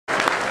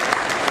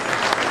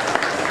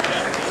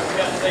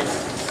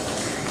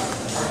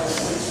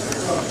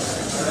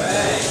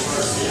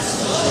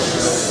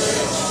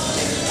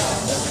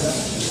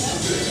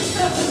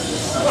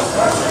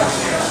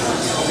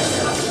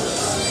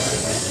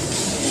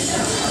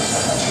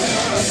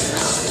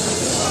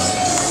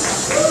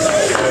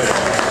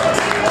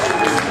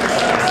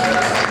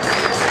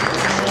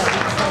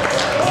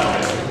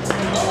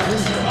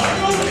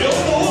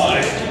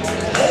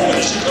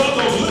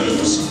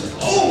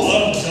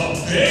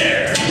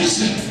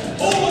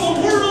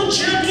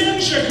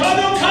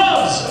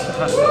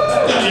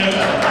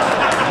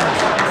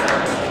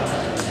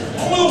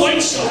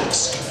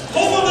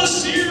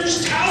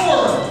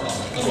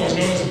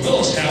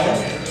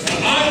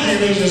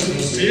business in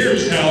the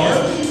Sears Tower.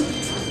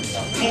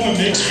 Home of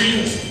Main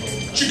Street,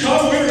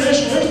 Chicago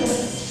International Airport.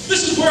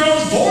 This is where I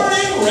was born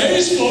and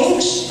raised,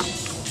 folks.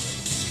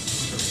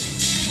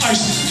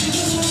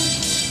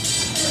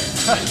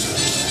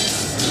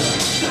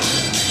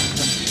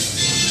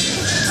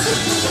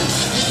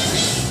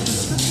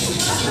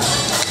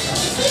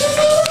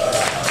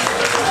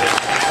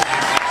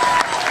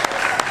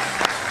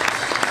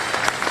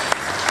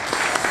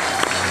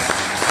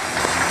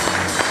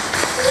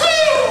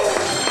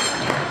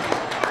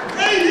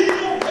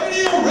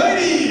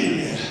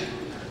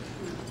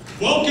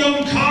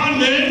 Welcome, con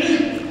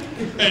men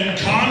and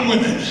con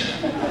women.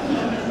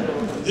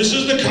 This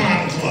is the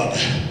Con Club.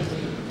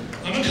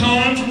 I'm a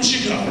con from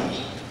Chicago.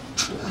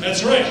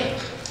 That's right.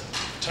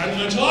 Time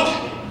to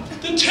talk?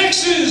 The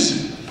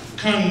Texas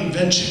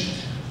CONvection.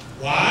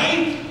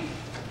 Why?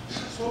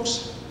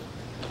 Folks,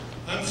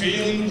 I'm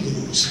feeling the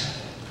blues.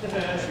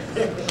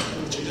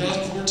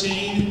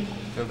 2014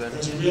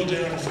 was a real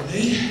downer for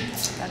me.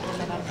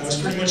 I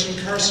was pretty much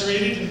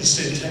incarcerated in the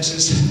state of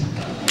Texas.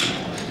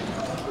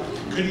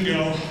 Couldn't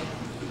go.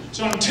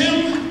 So I'm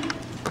Tim,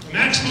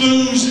 Max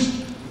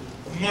Blues,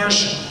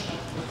 Marshall.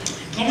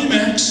 Call me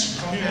Max,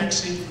 call me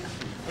Maxie,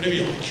 whatever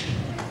you like.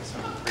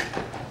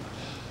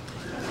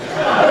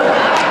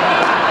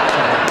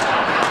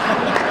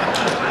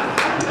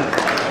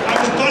 I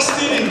was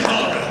busted in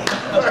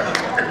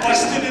Colorado,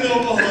 busted in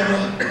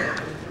Oklahoma,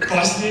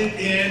 busted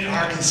in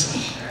Arkansas.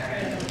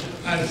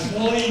 I'm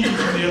flying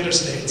from the other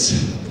states.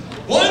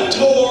 One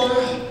tour,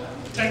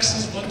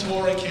 Texas, one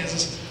tour in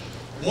Kansas,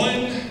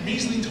 one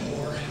measly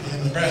tour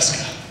in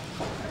Nebraska.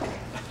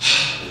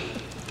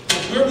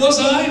 Where was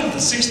I on the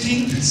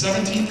 16th,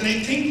 17th, and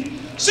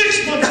 18th?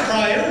 6 months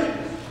prior,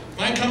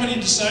 my company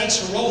decides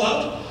to roll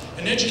out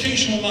an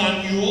educational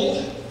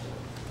module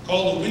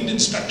called the Wind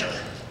Inspector.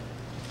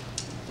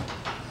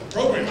 A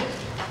program.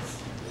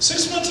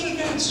 6 months in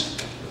advance.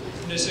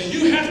 And they say,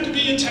 you have to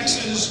be in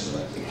Texas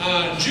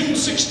on June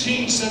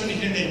 16,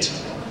 17, and 18.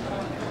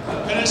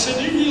 And I said,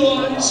 do you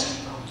realize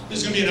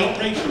there's going to be an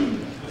outbreak? And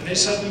they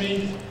said to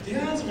me, the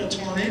odds of a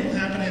tornado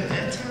happening at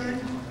that time?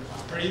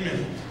 Pretty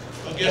minimal.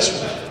 Well, guess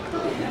what?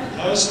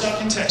 I was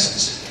stuck in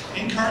Texas,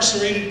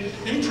 incarcerated,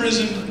 in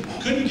prison,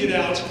 couldn't get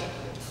out,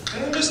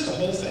 and I missed the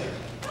whole thing.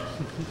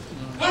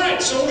 All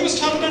right, so we're going to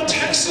talk about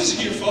Texas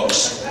here,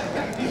 folks.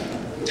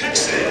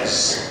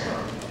 Texas.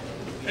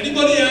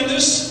 Anybody on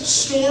this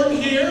storm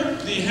here?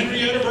 The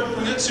Henrietta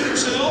Burnett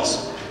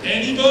supercells?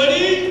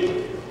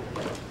 Anybody?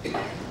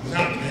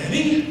 Not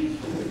many.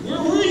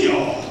 Where were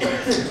y'all?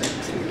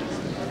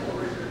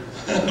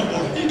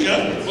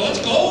 Eureka. Well,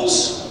 it's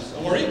close.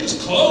 Eureka's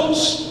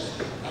close.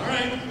 All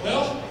right,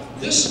 well,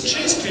 this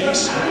chase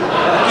case is going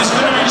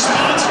to be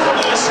sponsored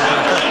by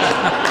Scott.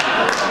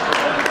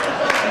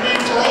 I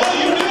mean, for all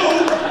you know,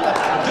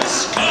 this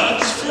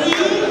Scott's for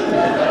you.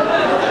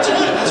 That's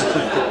right, that's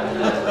right.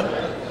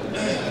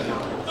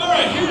 All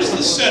right, here's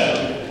the setup.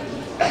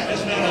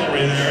 It's not all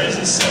right there, it's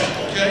the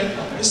setup, okay?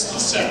 This is the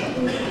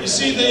setup. You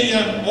see the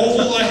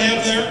oval I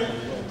have there?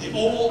 The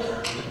oval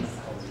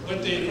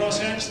with the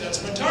crosshatch? That's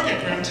my target,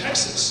 Ground,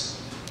 Texas.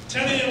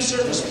 10 a.m.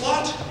 surface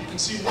plot. You can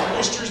see what the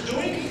moisture's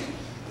doing.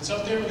 It's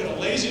up there. We've got a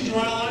lazy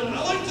dry line.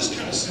 I like this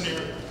kind of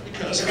scenario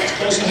because it's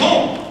close to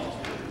home.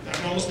 I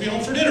can almost be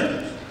home for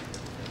dinner.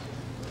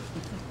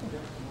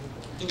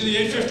 Look at the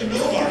 850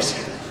 millibars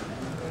here.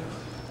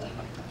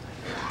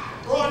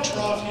 Broad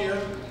trough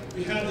here.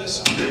 We have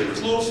this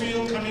flow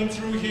field coming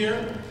through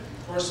here.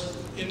 Of course,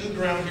 into the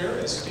ground here,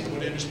 as Steve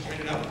Wood just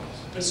pointed out.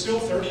 But still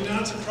 30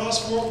 knots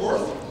across Fort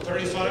Worth,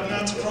 35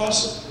 knots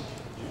across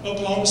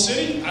Oklahoma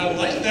City. I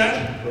like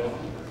that.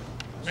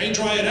 May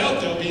dry it out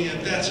though, being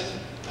at that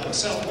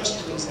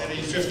southwesterlies at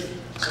 850.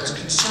 So I was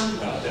concerned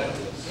about that.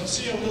 You'll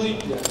see a really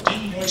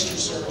deep moisture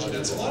surge. And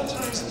it's a lot of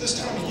times at this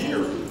time of year,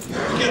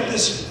 we get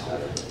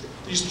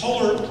these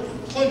polar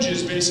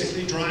plunges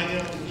basically drying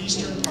out the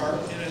eastern part.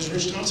 And as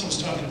Rich Thompson was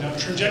talking about,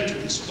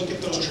 trajectories. Look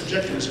at those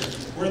trajectories.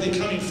 Where are they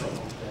coming from?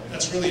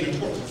 That's really an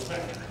important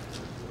factor.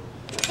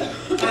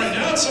 All right,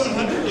 now at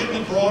 700,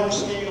 getting a broader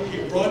scale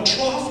here. Broad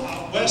trough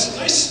out west,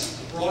 nice.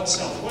 Broad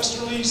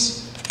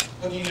southwesterlies,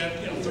 looking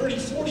at 30,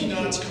 40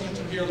 knots coming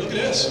through here. Look at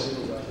this.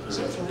 Is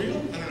that for real?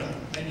 I don't know.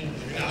 Maybe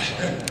not.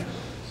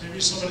 Maybe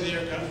somebody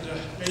there got,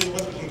 maybe the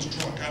weather balloon's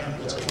drunk. I don't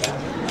know what's going on.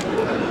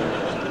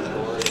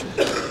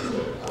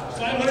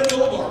 500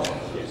 millibar.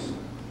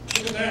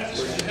 Look at that.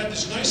 So you have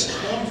this nice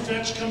long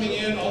fetch coming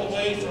in all the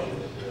way from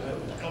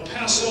El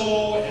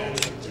Paso and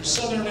through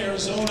southern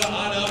Arizona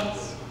on up.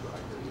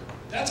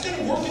 That's going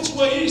to work its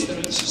way east. I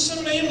mean, this is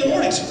 7 a.m. in the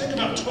morning, so think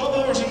about 12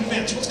 hours in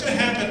advance. What's going to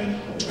happen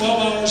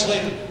 12 hours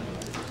later?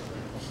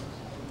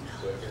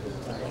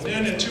 And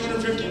then at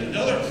 250,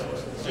 another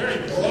very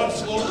broad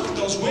flow. Look at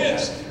those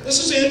winds. This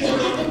is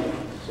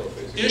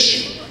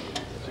inflow-ish.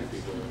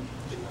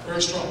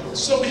 Very strong.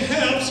 So we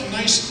have some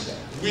nice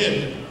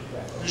wind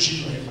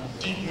regime,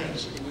 deep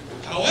winds.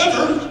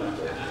 However,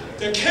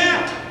 the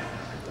cap.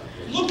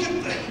 Look at,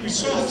 we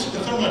saw the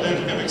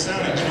thermodynamic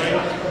soundings, right?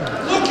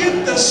 Look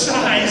at the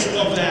size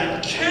of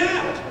that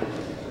cap.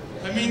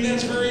 I mean,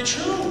 that's very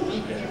true.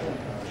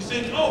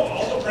 think, oh,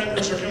 all the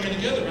parameters are coming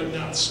together, but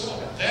not so.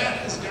 That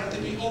has got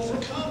to be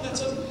overcome.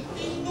 That's an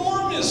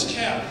enormous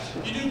cap.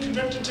 You do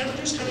convective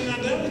temperatures coming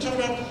on down, we talk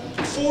about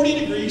 40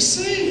 degrees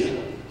C.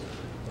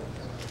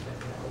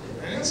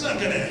 And that's not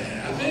going to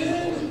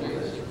happen.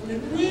 I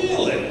mean,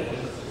 really.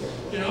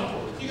 You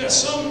know, you got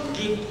some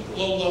good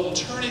low-level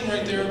turning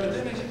right there, but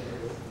then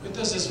it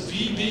does this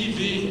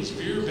VBV. It's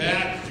veer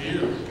back,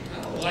 veer.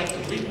 I don't like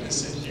the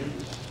weakness in here.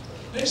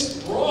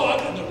 Next,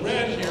 broad in the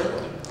red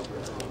here.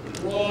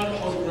 Broad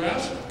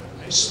photograph,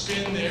 nice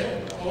spin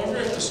there. However,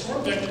 if the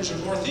storm vectors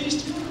are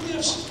northeast, you don't really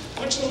have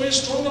much in the way of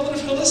storm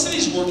relative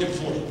helicities working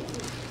for you.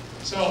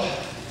 So,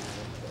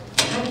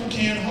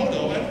 can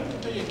Hodo, I don't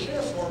particularly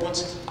care for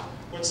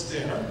what's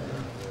there,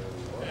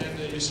 and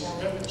the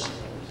storm vectors.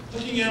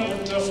 Looking at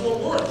what Fort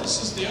Worth,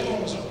 this is the other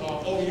one was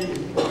OU.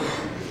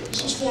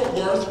 This is Fort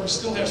Worth. We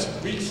still have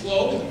some weak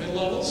flow in the mid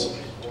levels.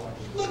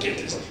 Look at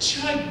this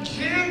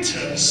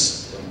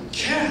gigantus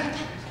cap.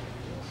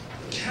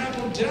 Cap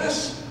of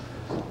death.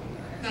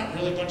 Not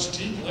really much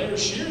deep layer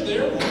shear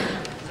there, one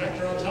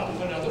vector on top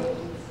of another.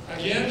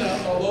 Again,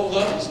 our low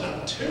levels,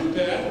 not too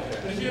bad,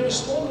 but if you have a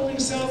storm moving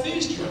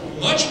southeast, you have a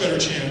much better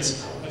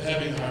chance of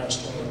having higher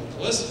storm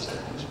helicities.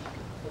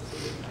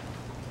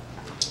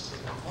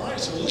 All right,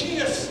 so looking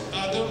at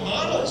the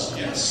models,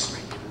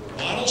 yes.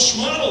 Model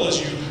schmodel, as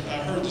you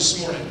heard this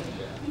morning.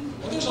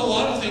 Well, there's a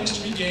lot of things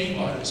to be gained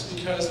by this,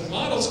 because the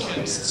models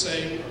can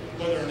say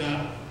whether or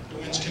not the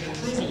winds can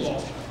improve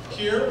aloft.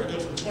 Here, we go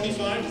from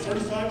 25 to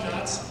 35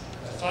 knots.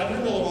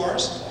 500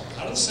 millibars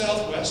out of the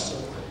southwest,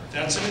 so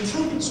that's an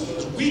improvement. So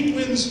those weak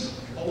winds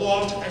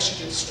aloft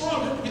actually get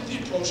stronger with the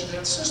approach of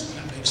that system.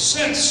 That makes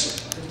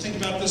sense. If you think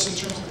about this in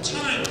terms of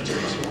time, in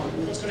terms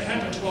of what's going to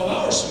happen 12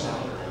 hours from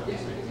now.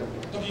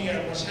 Looking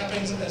at what's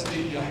happening as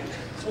the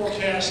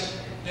forecast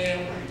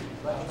now,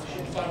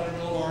 500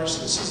 millibars.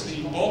 This is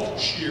the bulk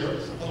shear,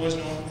 otherwise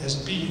known as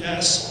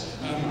BS.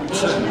 Bulk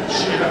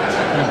shear.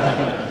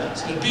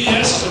 So the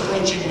BS is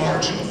approaching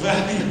marginal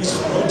values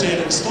for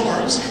rotating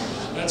storms.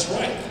 That's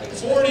right,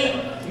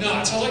 40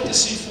 knots. I like to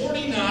see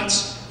 40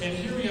 knots, and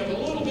here we have a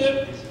little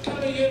bit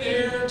coming in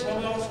air,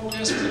 12-hour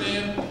forecast coming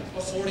in,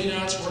 of 40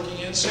 knots working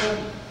in. So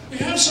we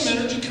have some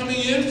energy coming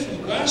in from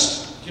the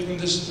west, given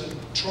this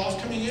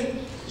trough coming in.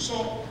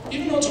 So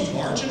even though it's a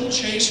marginal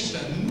chase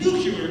with a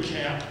nuclear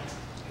cap,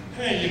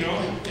 hey, you know,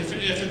 if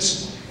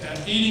it's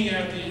eating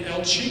at the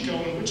El Chico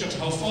in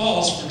Wichita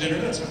Falls for dinner,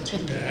 that's not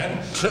too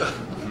bad.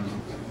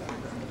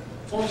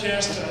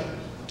 Forecast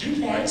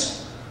dew points.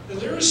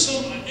 There is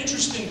some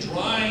interesting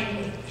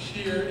drying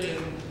here in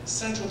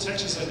central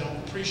Texas I don't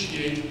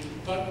appreciate,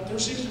 but there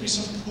seems to be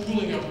some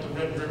cooling up at the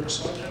Red River,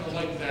 so I kind of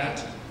like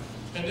that.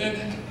 And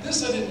then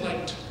this I didn't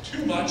like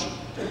too much.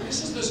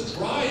 This is this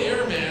dry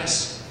air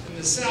mass in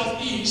the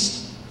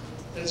southeast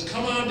that's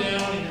come on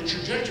down, and your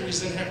trajectories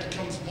then have to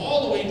come from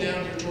all the way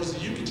down here towards the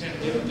Yucatan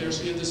to get up there.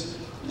 So you have this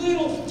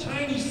little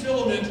tiny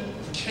filament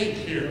of cape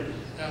here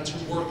to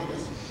work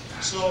with.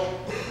 So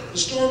the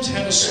storms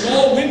have a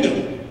small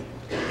window.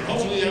 And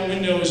hopefully that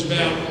window is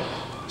about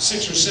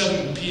 6 or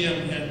 7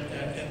 p.m.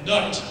 at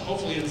night.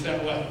 Hopefully it's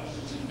that way.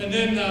 And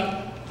then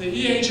the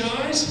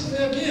EHIs,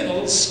 again, a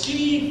little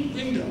skinny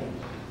window.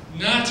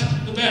 Not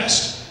the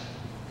best.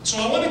 So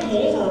I want to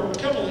go over a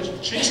couple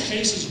of chase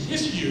cases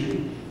with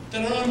you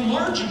that are on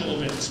marginal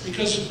events.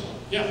 Because,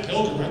 yeah,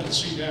 Pilgrim, I can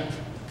see that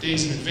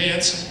days in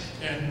advance,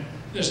 and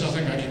there's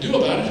nothing I can do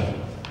about it.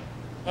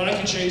 But I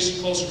can chase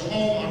closer to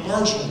home on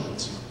marginal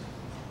events.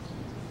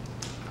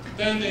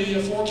 Then the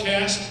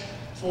forecast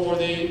for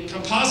the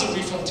composite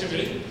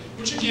reflectivity,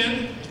 which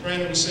again, as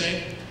Brandon was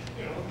saying,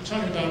 you know, we're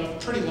talking about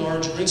pretty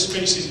large grid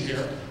spacing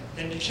here,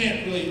 and you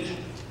can't really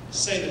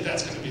say that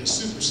that's going to be a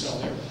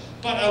supercell there.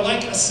 But I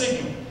like a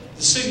signal.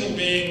 The signal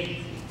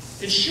being,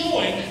 it's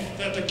showing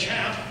that the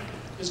cap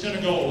is going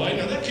to go away.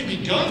 Now that could be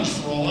gunned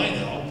for all I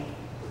know,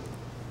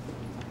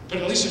 but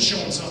at least it's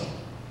showing something.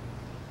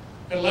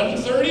 At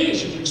 11:30,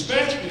 as you would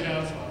expect, we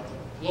have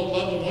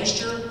low-level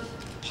moisture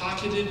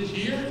pocketed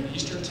here in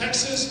eastern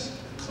Texas.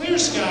 Clear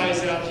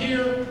skies out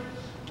here.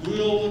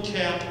 Will the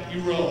cap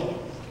erode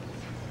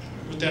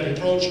with that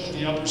approach of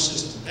the upper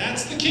system?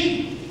 That's the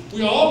key.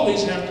 We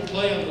always have to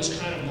play on those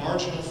kind of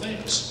marginal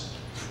things.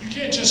 You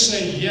can't just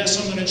say, yes,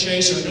 I'm going to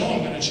chase, or no, I'm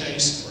going to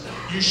chase.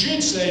 You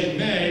should say in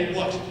May,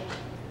 what?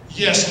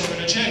 Yes, I'm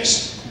going to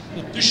chase.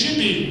 There should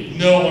be,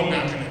 no, I'm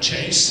not going to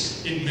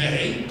chase in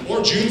May,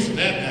 or June for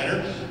that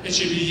matter. It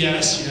should be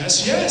yes,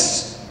 yes,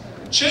 yes.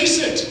 Chase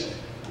it.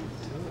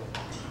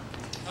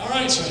 All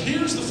right, so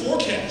here's the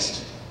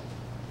forecast.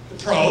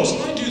 The pros,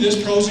 and I do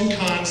this pros and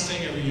cons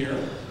thing every year.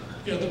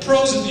 You know, the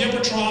pros is the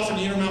upper trough in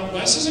the Intermountain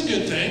West is a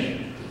good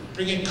thing.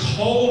 Bringing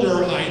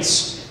colder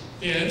heights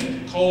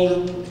in,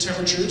 colder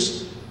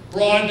temperatures.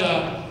 Broad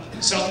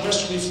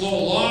southwesterly flow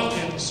aloft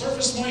and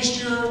surface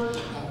moisture.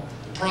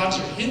 The prods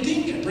are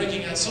hinting at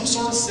breaking out some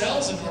sort of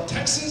cells in North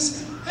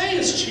Texas. Hey,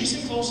 it's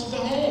chasing closer to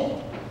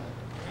home.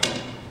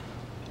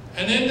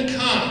 And then the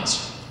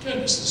cons.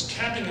 Goodness, this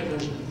capping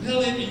aversion,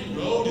 will it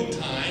erode in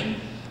time?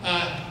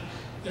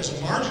 There's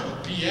a marginal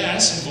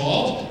BS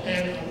involved,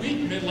 and weak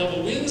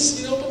mid-level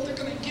winds, but they're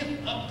going to get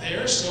up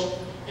there, so,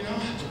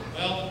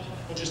 well,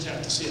 we'll just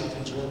have to see how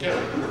things work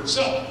out.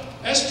 So,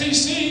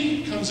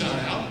 SPC comes on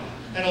out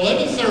at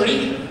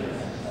 11:30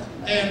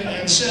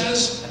 and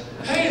says,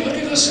 hey, look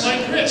at this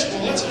slight risk.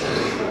 Well,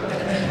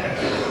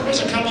 there's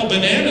a couple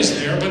bananas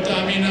there, but what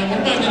am I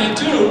going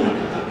to do?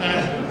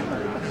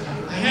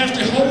 I have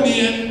to hone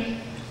in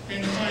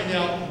and find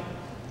out,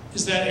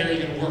 is that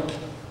area going to work?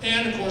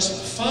 And of course,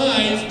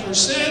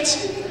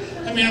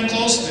 5%, I'm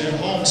close to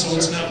home, so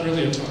it's not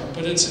really a target,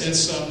 but it's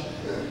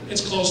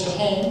close to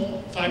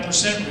home,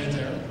 5% right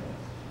there.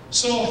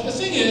 So the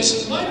thing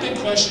is, my big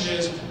question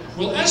is,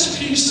 will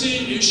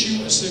SPC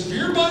issue a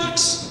severe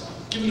box,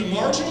 given the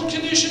marginal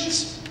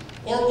conditions,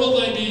 or will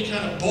they be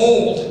kind of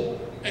bold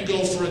and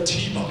go for a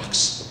T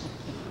box?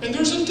 And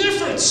there's a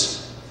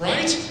difference,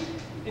 right?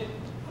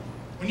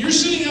 When you're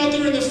sitting out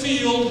there in the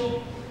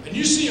field and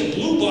you see a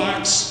blue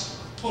box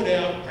put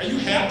out, are you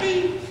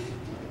happy?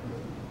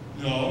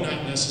 No,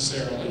 not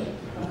necessarily.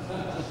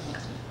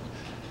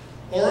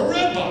 Or a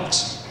red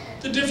box.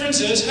 The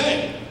difference is,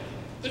 hey,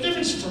 the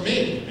difference for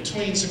me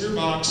between severe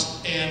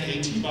box and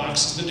a T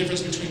box is the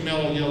difference between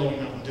mellow yellow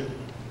and Mountain Dew.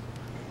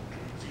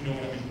 If you know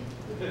what I mean.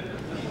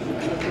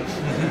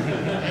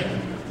 Right?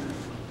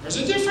 There's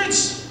a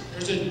difference.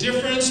 There's a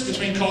difference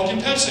between Coke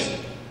and Pepsi,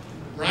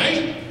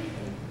 right?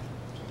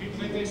 Some people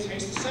think they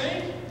taste the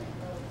same.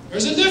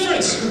 There's a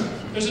difference.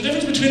 There's a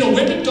difference between a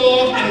Whippet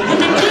dog and a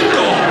Whippet Good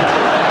dog.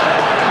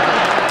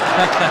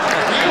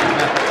 Right?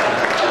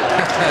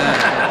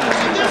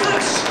 There's a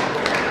difference.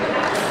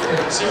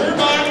 Severe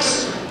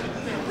box,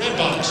 red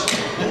box.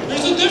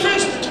 There's a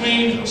difference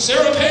between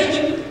Sarah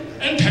Palin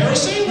and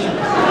Parasailing.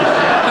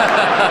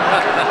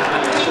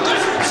 There's a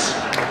difference.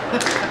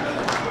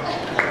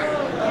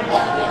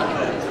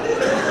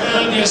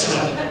 Well, guess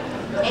what?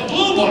 A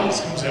blue box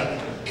comes out.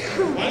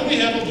 Why do we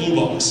have a blue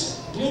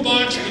box? Blue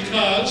box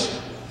because,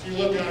 if you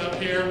look up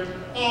here,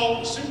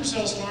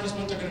 supercell storms,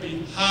 but they're going to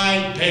be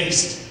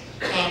high-based.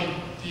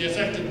 The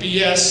effective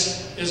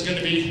BS is going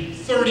to be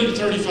 30 to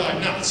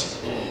 35 knots.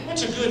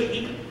 What's a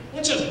good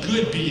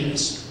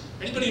BS?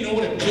 Anybody know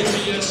what a good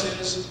BS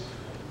is?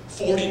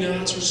 40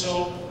 knots or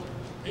so?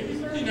 Maybe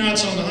 30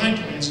 knots on the high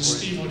plains, as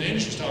Steve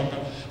O'Danish was talking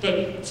about,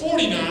 but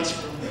 40 knots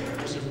for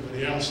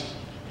everybody else.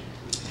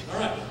 All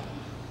right,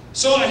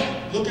 so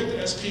I look at the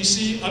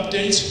SPC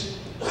updates.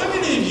 How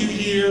many of you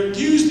here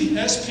use the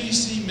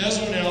SPC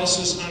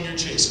mesoanalysis on your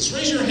chases?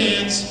 Raise your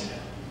hands.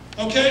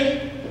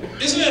 Okay?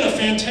 Isn't that a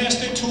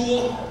fantastic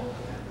tool?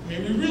 We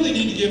really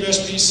need to give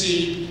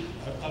SPC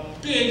a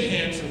big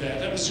hand for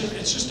that. It's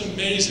just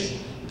amazing.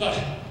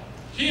 But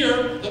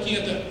here, looking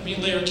at the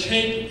mean layer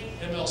cape,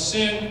 ML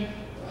sin,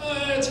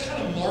 it's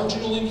kind of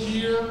marginal in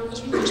here,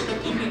 as we were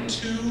expecting at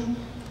 2.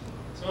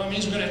 So that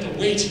means we're going to have to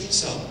wait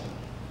some.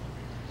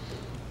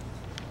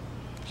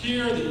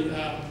 Here, the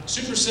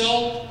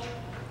supercell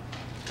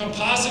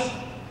composite,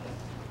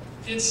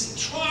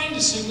 it's trying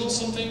to signal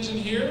some things in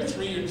here,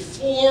 3 and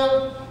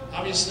 4.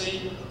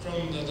 Obviously,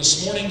 from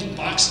this morning's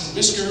box and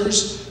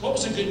whiskers, what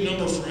was a good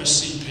number for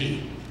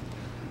SCP?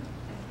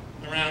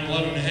 Around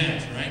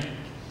 11.5, right?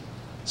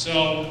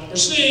 So we're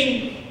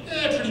seeing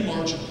pretty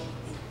marginal.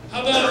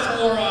 How about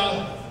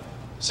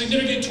for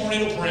significant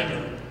tornado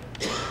parameter?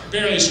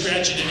 Barely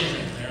scratching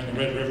anything there in the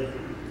Red River.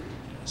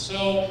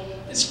 So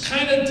it's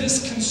kind of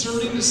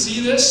disconcerting to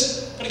see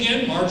this, but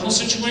again, marginal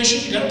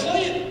situation, you got to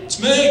play it. It's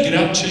May, get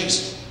out and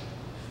chase.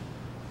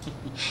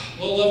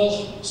 Low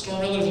level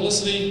storm relative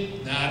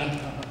velocity,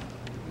 nada.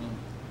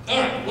 All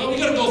right, well, we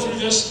got to go through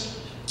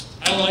this.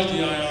 I like the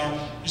IR.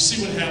 You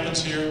see what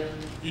happens here.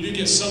 You do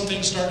get some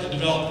things starting to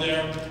develop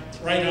there,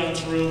 right on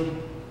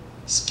through.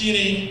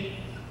 Skinny,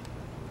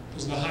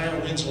 because the higher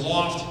winds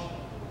aloft.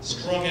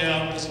 Strung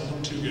out, doesn't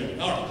look too good.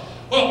 All right,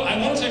 well, I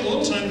want to take a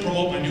little time to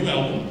promote my new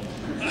album.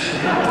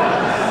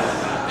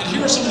 And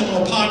here are some of the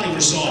more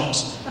popular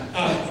songs.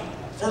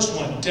 First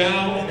one,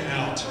 Down and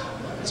Out.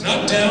 It's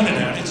not down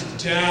and out, it's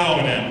down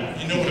and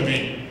out. You know what I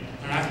mean,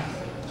 all right?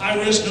 High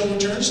risk, no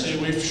return, stay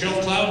away from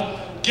shelf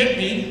cloud. Get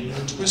me, no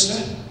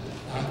twister.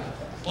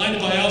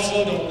 Blinded by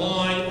outflow, don't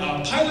lie.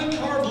 Pilot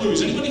car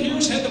blues. Anybody here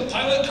who's had the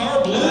pilot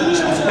car blues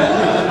before?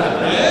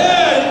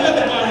 Yeah, you got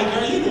the pilot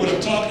car, you know what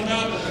I'm talking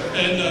about.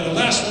 And the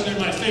last one there,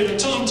 my favorite,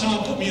 Tom,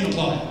 put me in a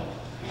plot.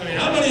 I mean,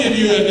 how many of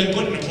you have been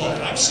put in a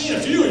plot? I've seen a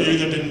few of you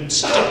that have been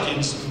stuck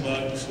in some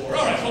mud before.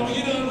 All right, well, we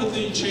get on with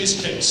the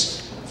chase case.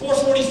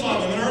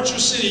 445, I'm in Archer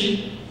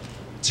City,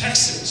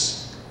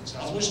 Texas,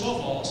 south Wichita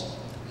Falls.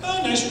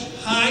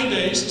 Nice high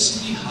base. This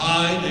is the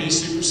high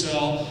base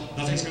supercell.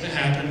 Nothing's going to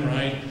happen,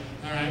 right?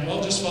 All right,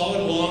 well, just follow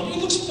it along. It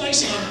looks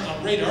nice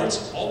on radar.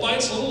 It's all by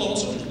its little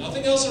lonesome. There's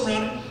nothing else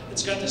around it.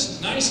 It's got this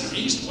nice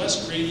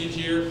east-west gradient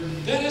here.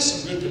 That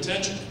has some good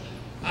potential.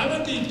 I'm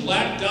at the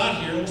black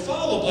dot here. We'll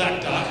follow the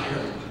black dot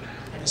here.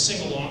 I can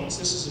sing along. This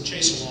is a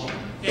chase along.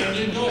 And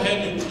you can go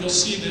ahead and you'll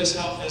see this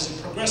as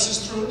it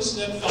progresses through. This is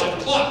at 5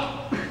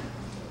 o'clock.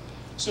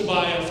 So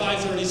by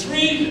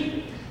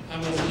 5:33,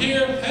 I'm over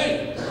here.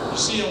 Hey, you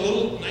see a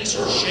little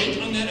nicer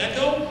shape on that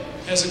echo?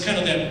 Has a kind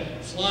of that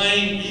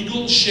flying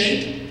eagle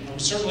shape. We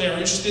certainly are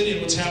interested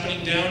in what's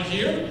happening down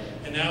here.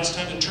 And now it's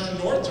time to turn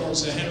north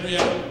towards the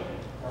Henrietta,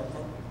 or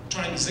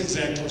trying to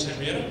zigzag towards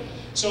Henrietta.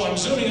 So I'm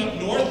zooming up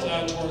north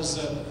towards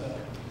the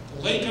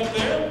lake up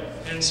there,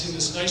 and see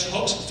this nice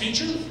hooks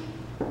feature.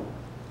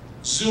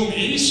 Zoom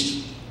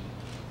east.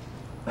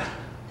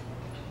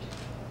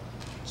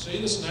 See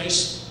this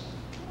nice,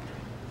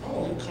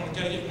 oh, we're kind of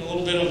getting a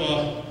little bit of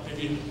a,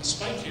 maybe a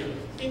spike here.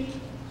 Pink.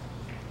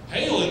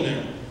 Hail in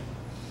there.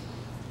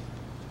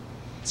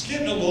 It's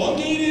getting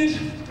elongated.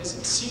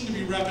 Doesn't seem to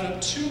be wrapping up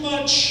too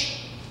much.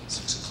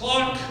 6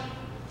 o'clock.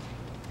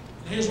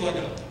 And here's what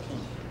I got.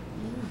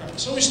 Right,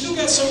 so we still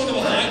got somewhat of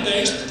a high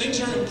base, but things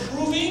are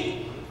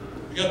improving.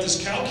 We got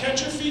this cow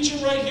catcher feature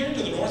right here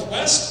to the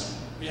northwest.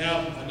 We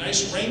have a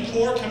nice rain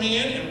core coming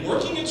in and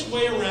working its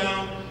way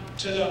around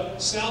to the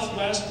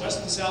southwest,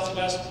 west and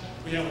southwest.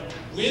 We have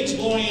winds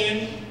blowing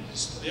in.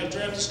 The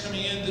updraft is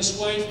coming in this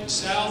way from the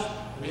south.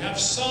 We have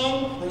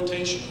some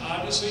rotation,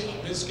 obviously,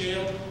 on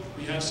mid-scale.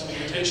 We have some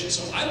rotation.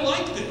 So I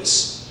like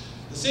this.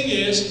 The thing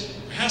is,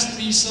 there has to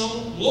be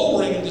some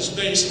lowering of this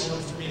base in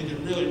order for me to get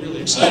really,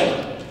 really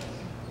excited.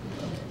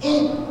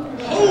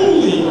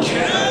 Holy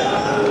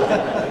cow!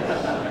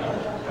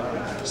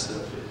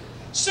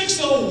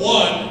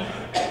 6:01,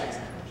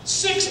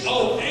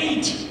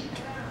 6:08,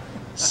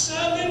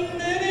 7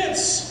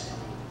 minutes.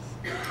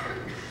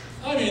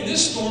 I mean,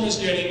 this storm is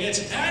getting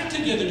its act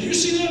together. Do you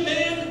see that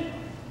band?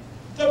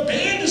 The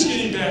band is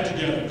getting back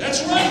together.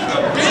 That's right,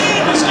 the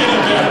band is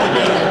getting back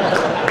together.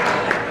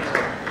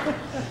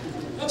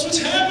 That's what's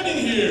happening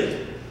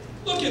here.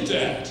 Look at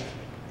that.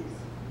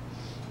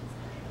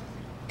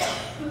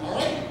 All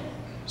right,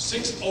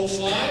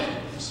 6:05.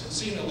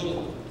 Seeing a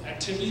little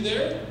activity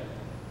there.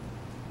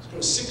 Let's go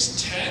to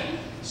 6:10.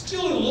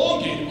 Still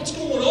elongated. What's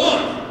going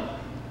on?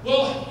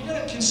 Well, you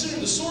got to consider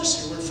the source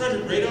here. We're at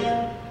Frederick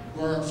radar.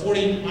 We're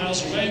 40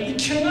 miles away. We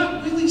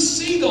cannot really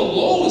see the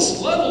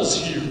lowest levels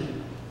here.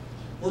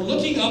 We're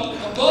looking up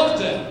above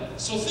them.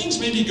 So things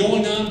may be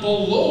going on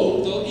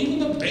below even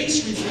the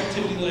base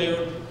reflectivity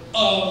layer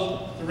of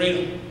the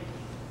radar.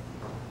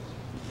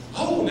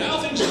 Oh, now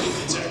things are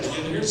getting exact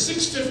together here.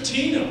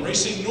 6:15, I'm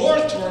racing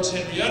north towards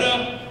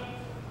Henrietta.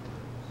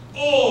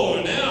 Oh,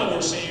 and now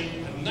we're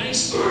seeing a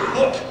nice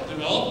hook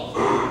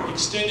develop,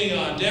 extending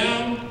on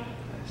down.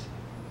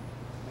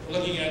 We're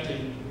looking at the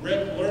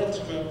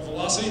relative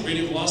velocity,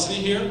 radial velocity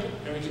here,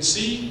 and we can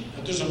see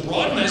that there's a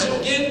broad meso.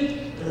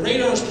 Again, the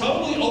radar is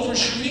probably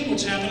overshooting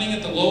what's happening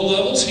at the low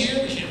levels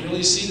here. We can't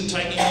really see the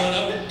tightening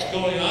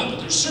going on, but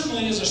there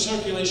certainly is a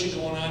circulation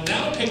going on,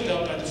 now picked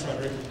up by the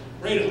Frederick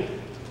radar.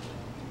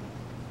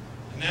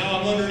 And now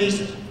I'm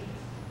underneath it.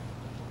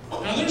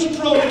 Now there's a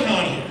pro and a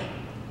con here.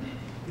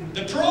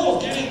 The pro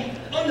of getting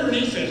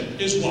underneath it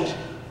is what?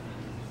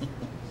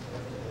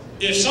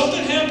 If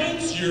something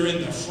happens, you're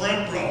in the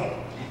front row.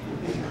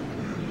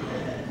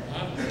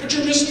 But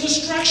you're missing the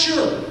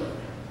structure.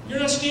 You're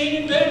not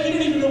standing back. You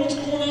don't even know what's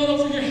going on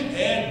over your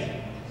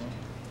head.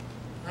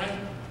 Right?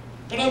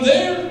 But I'm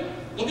there.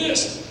 Look at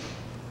this.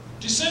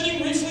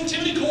 Descending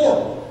reflectivity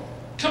core.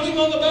 Coming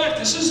on the back.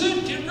 This is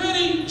it. Get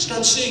ready. You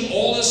start seeing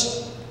all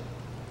this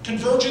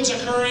convergence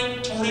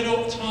occurring.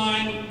 Tornado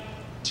time.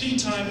 T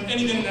time.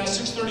 Any minute now.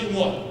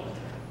 6:31.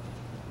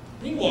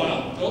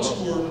 Meanwhile, those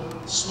who were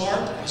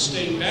smart and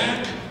stayed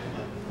back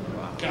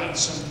got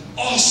some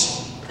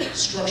awesome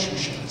structure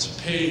shots.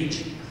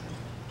 Page.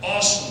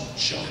 Awesome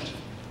shot.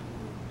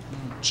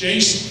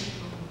 Jason.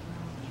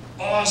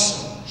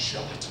 Awesome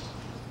shot.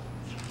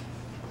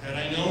 Had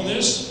I known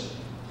this,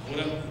 I would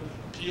have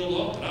peeled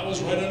up, but I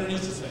was right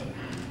underneath the thing.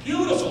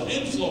 Beautiful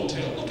inflow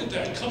tail. Look at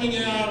that. Coming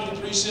out of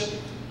the precip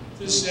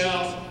to the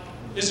south.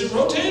 Is it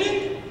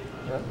rotating?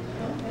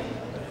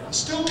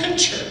 Still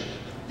picture.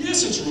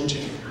 Yes, it's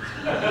rotating.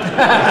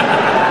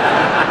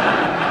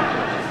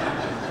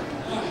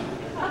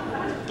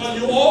 But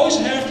you always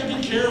have to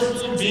be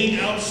careful of being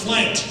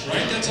outflanked,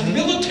 right? That's a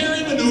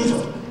military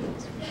maneuver.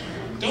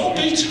 Don't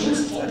be too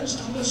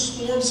focused on the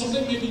storm.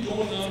 Something may be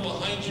going on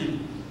behind you.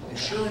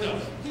 Sure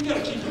enough, you've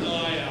got to keep an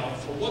eye out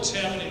for what's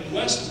happening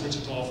west of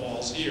Wichita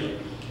Falls here.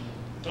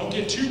 Don't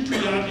get too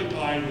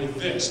preoccupied with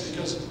this,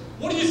 because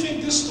what do you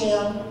think this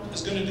storm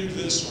is going to do to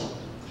this storm?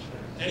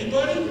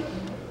 Anybody?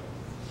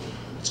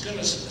 It's going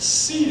to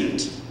seed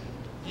it.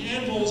 The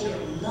anvil is going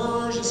to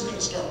merge. It's going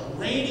to start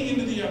raining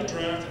into the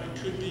updraft, and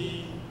it could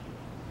be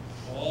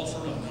all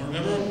for nothing. Now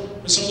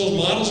remember some of those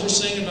models were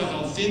saying about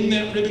how thin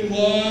that ribbon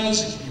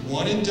was? It could be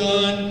one and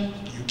done.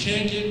 You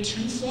can't get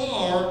too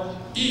far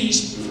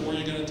east before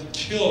you're going to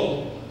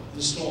kill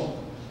the storm.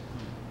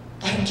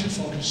 But I'm too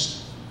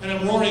focused. And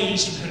I'm roaring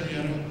east from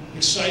Henrietta,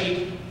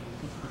 excited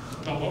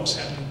about what was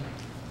happening.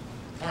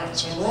 All right,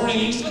 so I'm roaring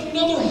east.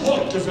 Another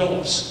hook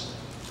develops.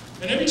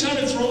 And every time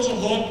it throws a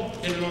hook,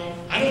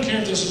 I don't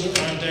care if this is a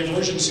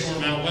diversion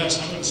storm out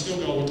west, I'm going to still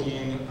go with the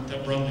one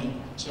that brought me.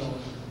 So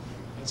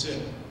that's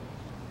it.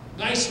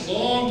 Nice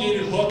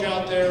elongated hook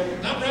out there,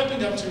 not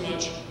wrapping up too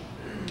much.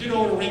 Get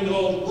over to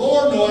Ringgold,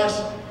 roar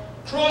north,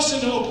 cross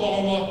into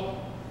Oklahoma.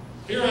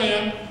 Here I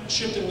am,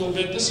 shifted a little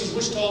bit. This is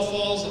Wichita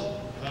Falls.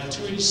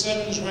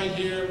 287 is right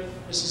here.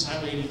 This is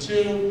Highway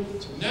 82.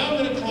 So now I'm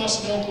going to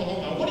cross into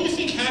Oklahoma. What do you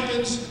think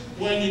happens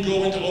when you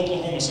go into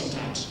Oklahoma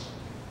sometimes?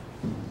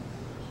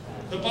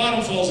 The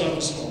bottom falls out of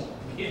the storm.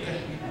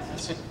 Okay.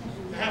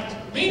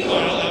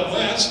 Meanwhile, out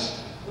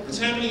west, look what's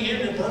happening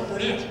here near Burke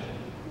Burnett.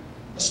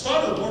 A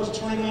spotter reports a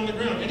tornado on the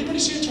ground. Anybody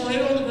see a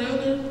tornado on the ground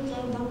there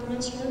with Burke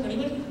Burnett storm?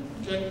 Anybody?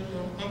 Okay,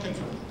 no, I'm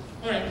confirmed.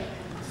 All right.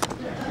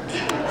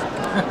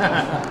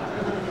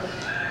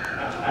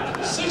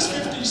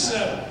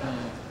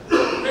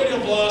 657. Radio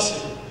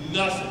velocity,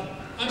 nothing.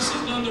 I'm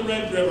sitting on the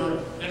Red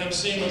River and I'm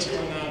seeing what's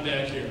going on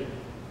back here.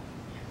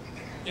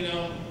 You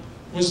know,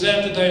 was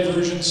that the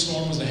diversion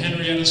storm? Was the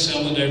Henrietta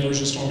cell the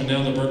diversion storm, and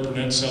now the Burke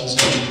Burnett cell is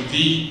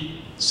the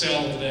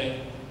cell of the day?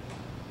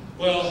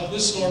 Well,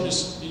 this storm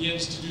just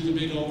begins to do the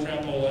big old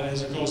crapola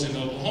as it goes into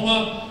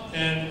Oklahoma,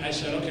 and I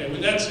said, okay, well,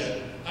 that's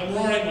it. I'm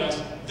roaring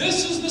west.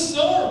 This is the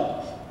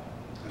storm.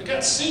 It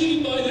got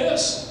seeded by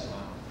this,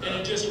 and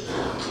it just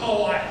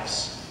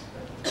collapsed.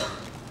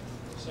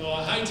 So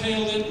I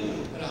hightailed it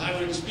at a high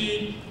rate of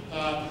speed,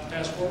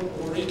 past Puerto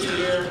Rico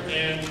here,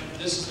 and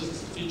this is the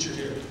feature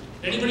here.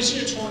 Anybody see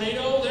a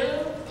tornado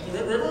there on the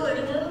Red River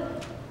anywhere?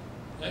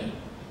 Okay.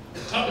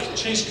 Top of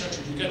Chase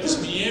country, you've got this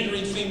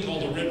meandering thing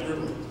called the Red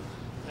River,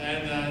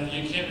 and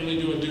you can't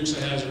really do a Dukes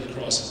of Hazzard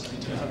across it.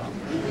 All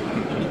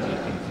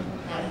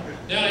right.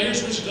 Now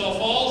here's Wichita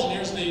Falls, and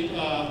here's the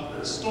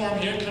storm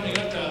here coming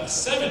up to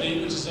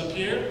 70, which is up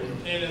here,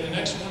 and in the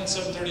next one,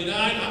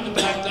 739, I'm the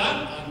black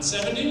dot on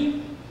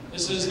 70.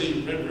 This is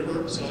the Red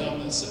River, so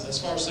I'm as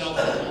far south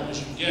of Oklahoma as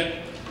you can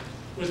get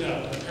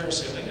without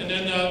parasailing. And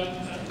then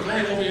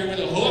going over here with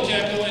a hook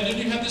echo, and then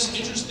you have this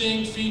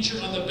interesting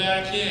feature on the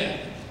back end.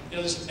 You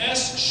know, this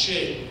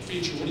S-shaped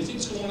feature. What do you think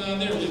is going on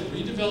there? With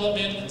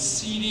redevelopment and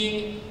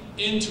seeding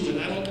into it.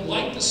 I don't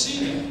like to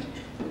see that.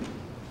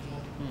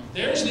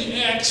 There's the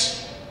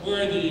X,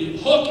 where the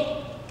hook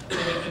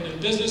in the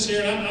business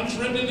here, and I'm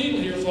threading the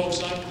needle here, folks.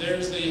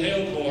 There's the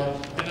hail core,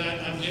 and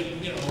I'm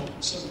getting, you know,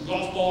 some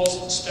golf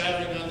balls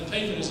spattering on the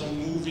pavement as I'm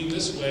moving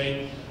this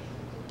way.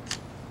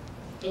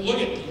 But look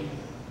at,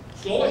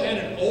 go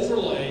ahead and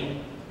overlay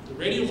the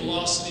radial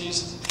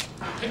velocities,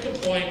 pick a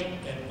point,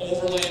 and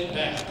overlay it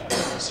back.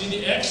 See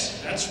the X?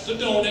 That's the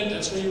donut,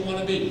 that's where you want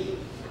to be.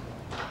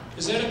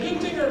 Is that a good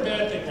thing or a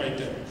bad thing right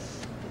there?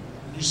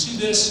 You see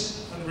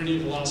this on the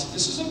radial velocity.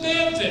 This is a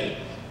bad thing,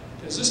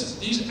 because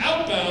these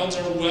outbounds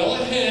are well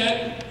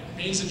ahead. It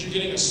means that you're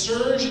getting a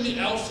surge in the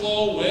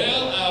outflow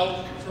well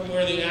out from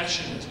where the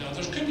action is. Now,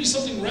 there could be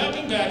something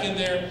wrapping back in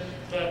there,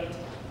 but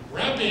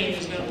wrapping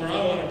is not where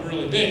I want it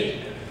really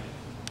be.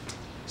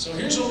 So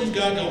here's what we've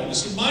got going.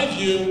 This is my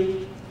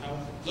view.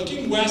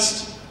 Looking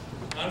west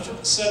on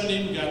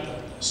 70, we've got the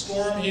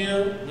storm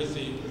here with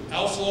the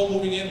outflow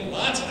moving in,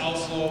 lots of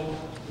outflow.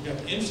 We've got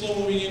the inflow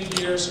moving in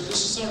here, so this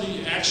is sort of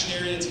the action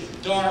area. It's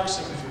dark,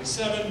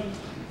 747,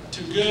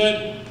 too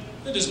good.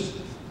 Then this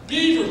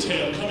beaver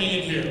tail coming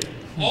in here,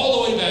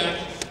 all the way back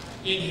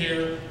in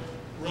here,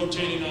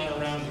 rotating on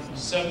around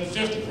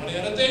 750, running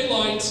out of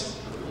daylight. So,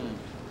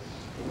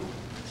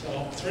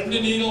 threading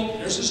the needle,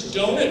 there's this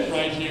donut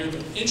right here,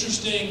 but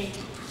interesting,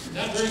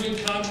 not very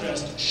good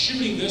contrast,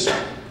 shooting this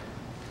way.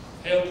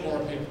 Hail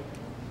core up here.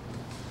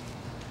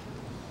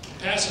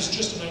 Passes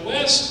just to my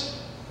west,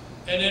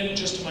 and then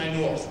just to my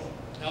north.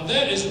 Now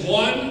that is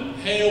one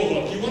hail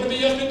hook. You want to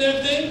be up in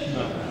that thing?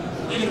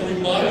 You're going to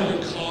remodel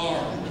your car.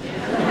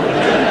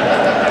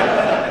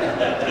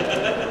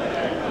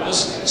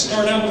 Let's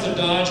start out with a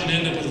Dodge and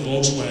end up with a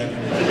Volkswagen.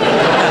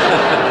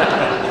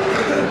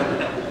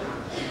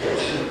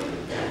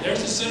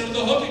 There's the center of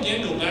the hook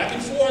again. Go back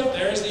and forth.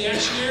 There's the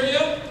action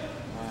area.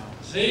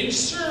 They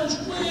surge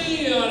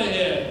way out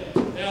ahead.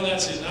 Now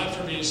that's it, not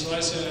for me. So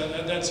I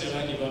said, that's it,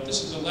 I give up.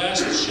 This is the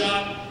last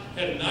shot.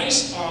 Had a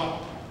nice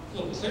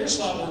little clear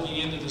slot working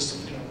into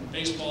this, you know,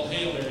 baseball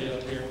hail area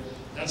up here.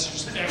 That's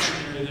just the action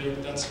area there.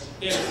 That's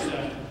it.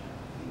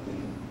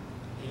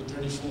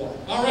 834.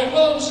 All right.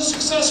 Well, it was a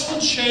successful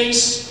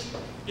chase.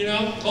 You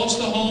know, close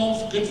to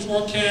home, good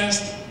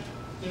forecast.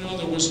 You know,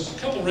 there was a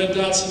couple red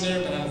dots in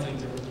there, but I don't think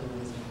they were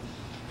anything.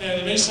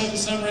 And the Mesa and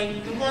sun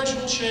rain, a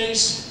marginal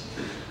chase.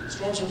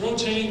 Storms were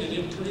rotating, they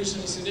didn't produce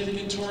any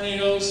significant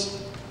tornadoes.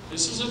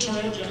 This was a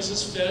tornado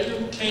genesis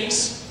failure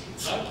case,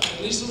 but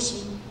at least there was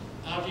some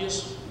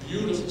obvious,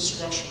 beautiful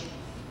structure.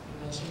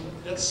 You know, so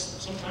that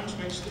sometimes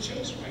makes the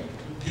chase, right?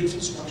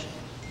 Beautiful structure.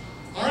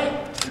 All right,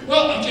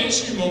 well, okay,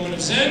 so your moment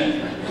of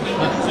zen. We're going to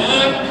move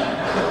on.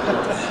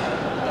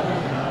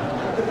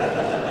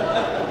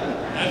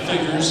 That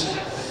figures.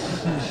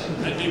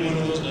 I'd be one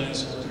of those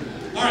dinosaurs.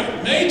 All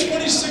right, May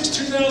 26,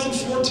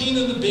 2014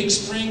 in the Big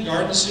Spring,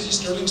 Garden City,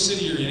 Sterling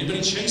City area.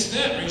 Anybody chase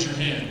that? Raise your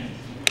hand.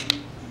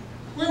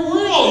 Where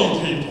were all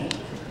you people?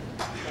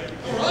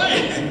 All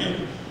right.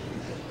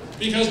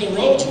 Because the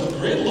roads were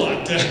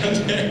gridlocked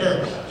down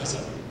there.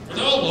 Were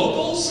they all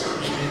locals?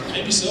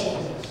 Maybe so.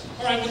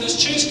 All right, well, this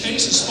chase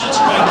case is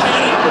sponsored by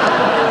Canon.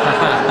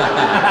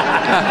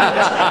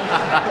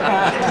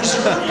 To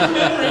preserve your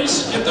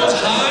memories, get those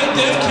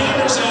high-def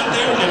cameras out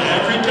there, get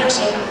every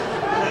pixel.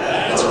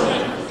 That's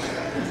right.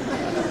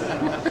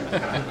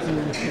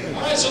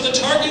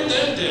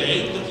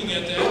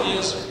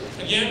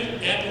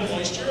 ample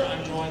moisture.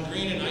 I'm drawing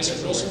green and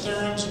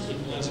isotherms with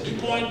equal lines of dew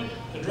point.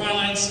 The dry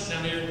line's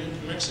down here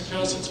in New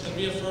Mexico, so it's going to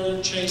be a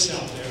further chase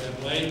out there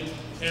that way.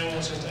 And we'll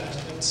just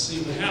let's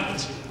see what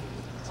happens here.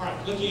 All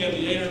right, looking at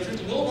the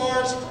 850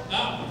 millibars.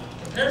 Now,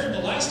 compared to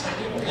the last time,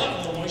 we have a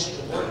lot more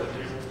moisture to work with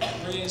here.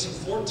 We're getting some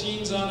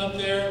 14s on up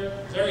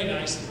there. Very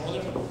nice. The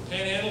northern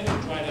panhandle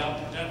dried out.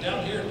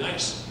 Down here,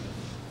 nice.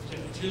 Okay,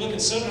 if you look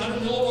at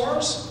 700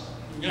 millibars,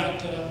 we've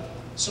got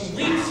some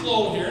weak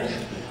flow here.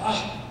 I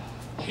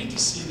hate to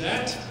see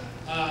that.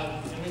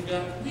 And we've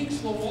got weak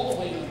flow all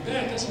the way on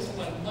back. Doesn't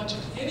look like much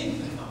of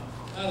anything.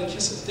 The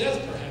kiss of death,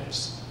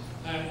 perhaps.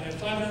 At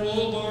 500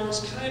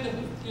 millibars, kind of,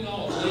 you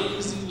know, a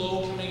lazy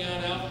low coming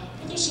on out.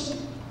 But there's some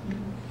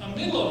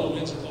mid-level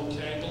winds are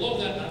okay. Below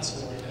that, not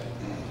so okay.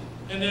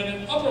 And then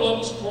at upper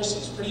levels, of course,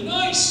 it's pretty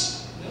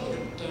nice. You know,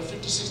 we've got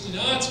 50, 60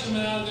 knots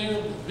coming out of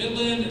there.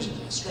 Midland, there's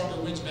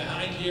stronger winds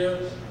behind here.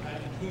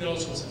 And who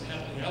knows what's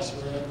happening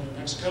elsewhere in New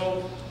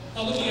Mexico.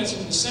 Now, looking at some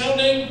of the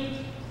sounding.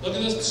 Look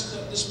at this,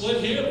 the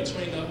split here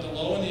between the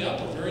low and the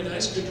upper. Very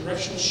nice, good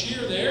directional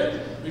shear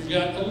there. We've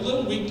got a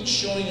little weakness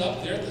showing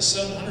up there at the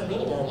 700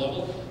 millibar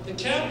level. The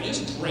cap is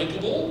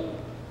breakable,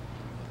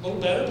 a little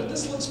better, but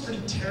this looks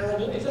pretty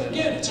terrible. But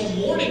again, it's a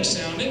morning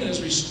sounding, and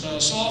as we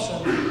saw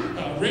from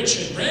Rich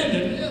and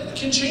Brandon, it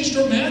can change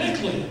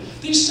dramatically.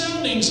 These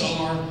soundings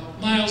are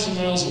miles and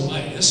miles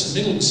away. This is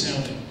middle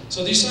sounding.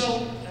 So these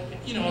sound,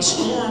 you know, a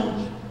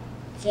storm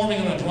forming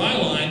on a dry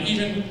line,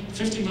 even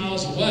 50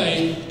 miles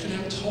away, could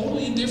have a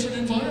totally different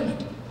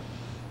environment.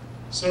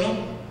 So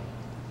don't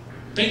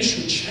base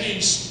your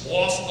chase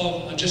off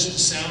of just the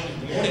sounding,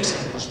 the morning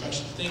sounding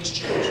especially. Things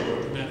change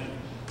dramatically.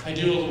 I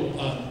do a little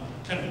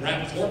kind of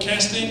rapid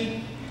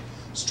forecasting,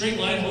 straight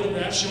line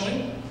photograph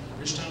showing.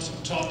 Rich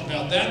Thompson talked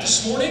about that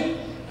this morning.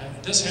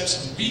 It does have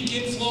some weak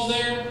inflow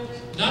there.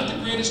 Not the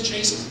greatest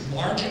chase,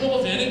 marginal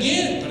event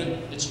again, but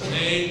it's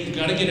May, you've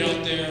got to get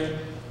out there. You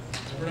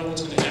never know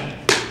what's going to happen.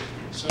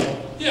 So,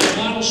 yeah,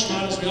 models,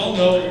 we all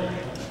know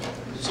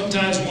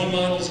sometimes one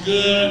model's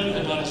good,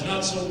 one model's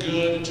not so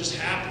good, it just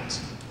happens.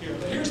 Here,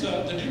 but here's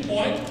the dew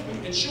point.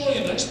 It's showing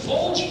a nice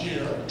bulge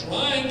here,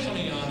 drying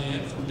coming on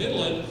in from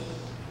Midland.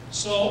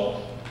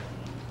 So,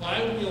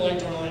 why would we like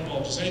dry line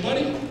bulges?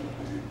 Anybody?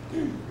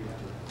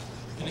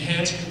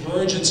 Enhanced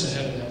convergence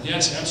ahead of that.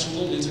 Yes,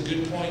 absolutely, it's a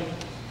good point.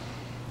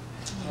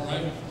 All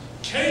right.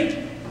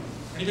 Cape.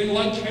 Anybody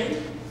like cape?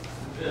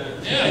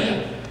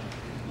 Yeah.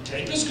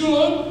 Cape is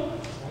good.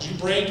 Once you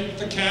break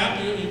the cap,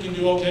 you can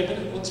do okay, but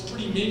it looks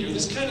pretty meager.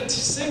 This kind of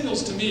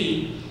signals to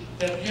me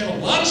that you have a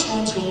lot of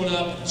storms going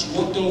up, it's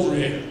worked over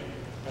air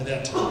by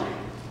that time.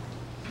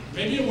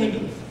 Maybe a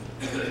window.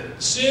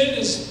 Sin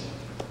is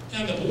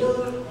on the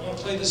border. I want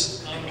to play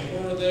this on the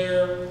border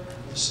there.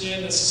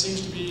 Sin, that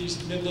seems to be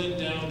Midland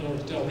down to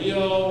Del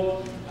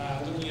Rio.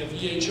 Looking at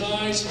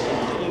VHIs, a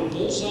little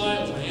bullseye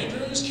over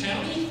Andrews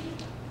County.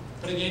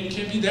 But again, you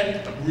can't be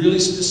that really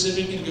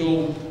specific and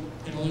go,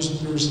 you know,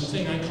 there's a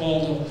thing I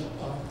called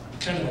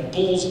kind of a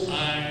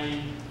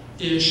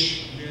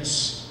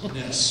bullseye-ish-ness. And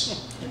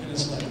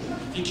it's like,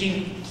 you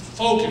can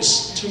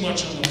focus too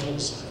much on the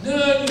bullseye. No,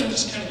 you know,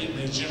 just kind of get in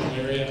the general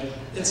area.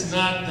 It's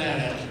not that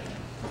accurate.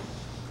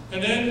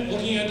 And then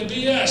looking at the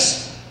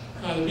BS.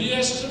 The BS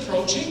is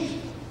approaching.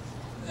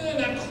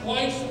 Not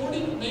quite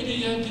 40, but maybe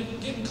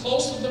getting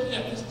close to the,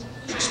 yeah, there's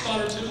a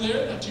spot or two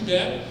there, not too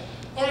bad.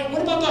 All right,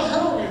 what about the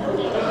HER? We heard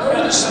about the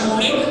HER this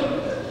morning.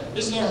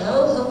 Is the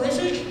HER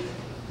horrific?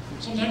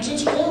 Sometimes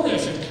it's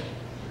horrific.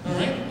 All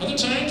right, other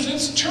times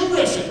it's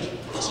terrific.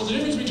 So the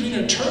difference between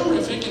a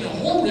terrific and a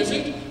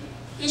horrific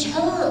is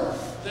HER.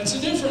 That's the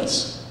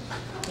difference.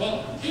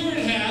 Well, here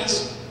it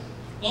has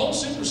lone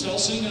supercell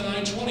sitting on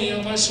I-20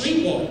 out by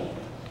Sweetwater.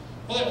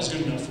 Well, that was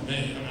good enough for me. I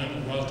mean, I'm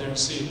going to go out there and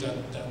see if that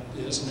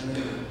is. And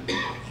then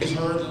you've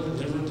heard a little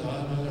different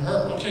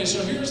HER. Okay,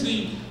 so here's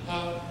the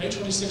May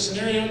 26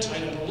 scenario.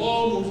 Tight upper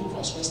low, move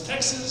across West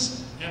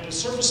Texas, ample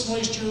surface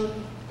moisture.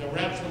 The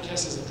wrap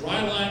forecast is a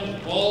dry line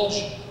with a bulge.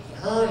 The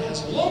HER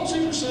has a lone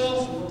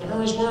supercell for what the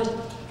HER is worth.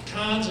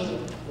 Cons are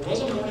there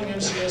was a morning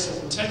MCS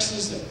over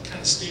Texas that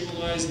kind of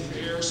stabilized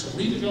the air, so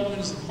redevelopment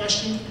is the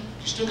question.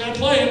 You still got to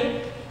play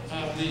it.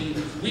 The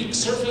weak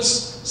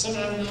surface,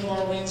 700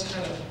 millibar winds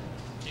kind of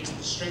the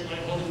straight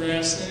line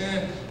photographs,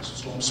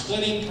 storm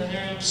splitting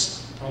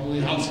perhaps,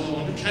 probably outflow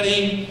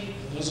undercutting,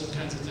 those are the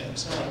kinds of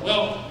things. All right,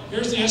 well,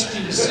 here's the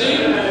SPC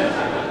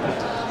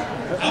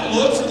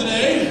outlook for the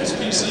day.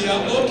 SPC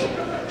outlook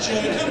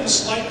showing kind of a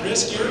slight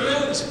risk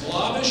area. It's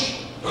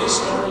blobbish, this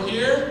over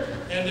here,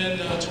 and then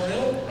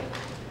tornado,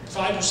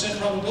 5%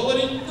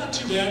 probability, not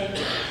too bad.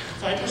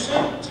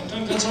 5%,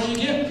 sometimes that's all you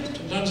get.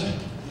 Sometimes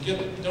you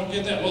don't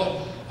get that.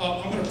 Well,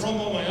 I'm going to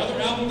promo my other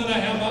album that I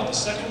have out, the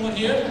second one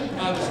here.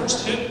 The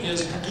first hit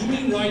is Do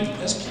Me Right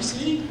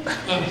SPC.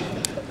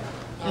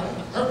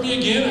 Hurt Me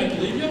Again, I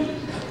Believe You.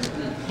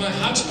 My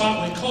Hot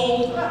Spot When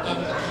Cold.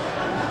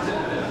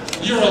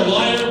 You're a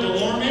Liar,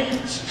 Delorme.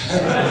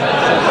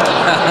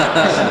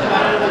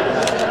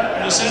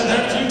 You said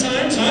that a few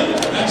times, huh?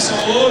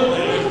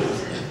 Absolutely.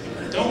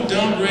 Don't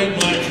downgrade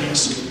my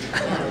music.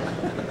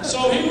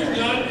 So here we've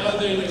got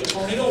the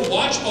tornado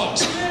watch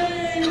box.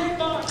 Yay, red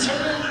box,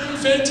 hooray,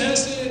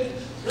 fantastic.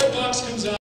 Red box comes out.